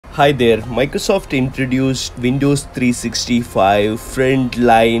Hi there, Microsoft introduced Windows 365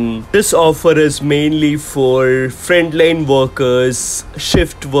 Frontline. This offer is mainly for frontline workers,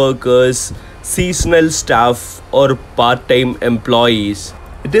 shift workers, seasonal staff or part-time employees.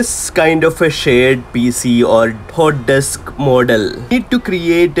 It is kind of a shared PC or hot desk model. You need to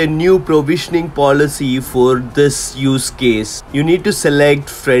create a new provisioning policy for this use case. You need to select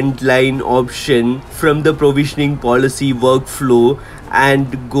frontline option from the provisioning policy workflow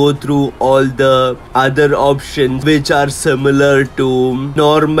and go through all the other options which are similar to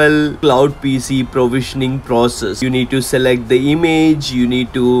normal cloud PC provisioning process. You need to select the image, you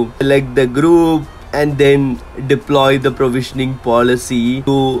need to select the group, and then deploy the provisioning policy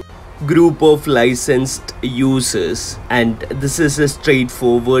to group of licensed users. And this is a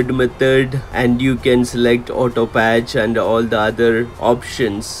straightforward method, and you can select auto patch and all the other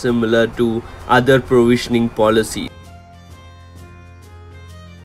options similar to other provisioning policy.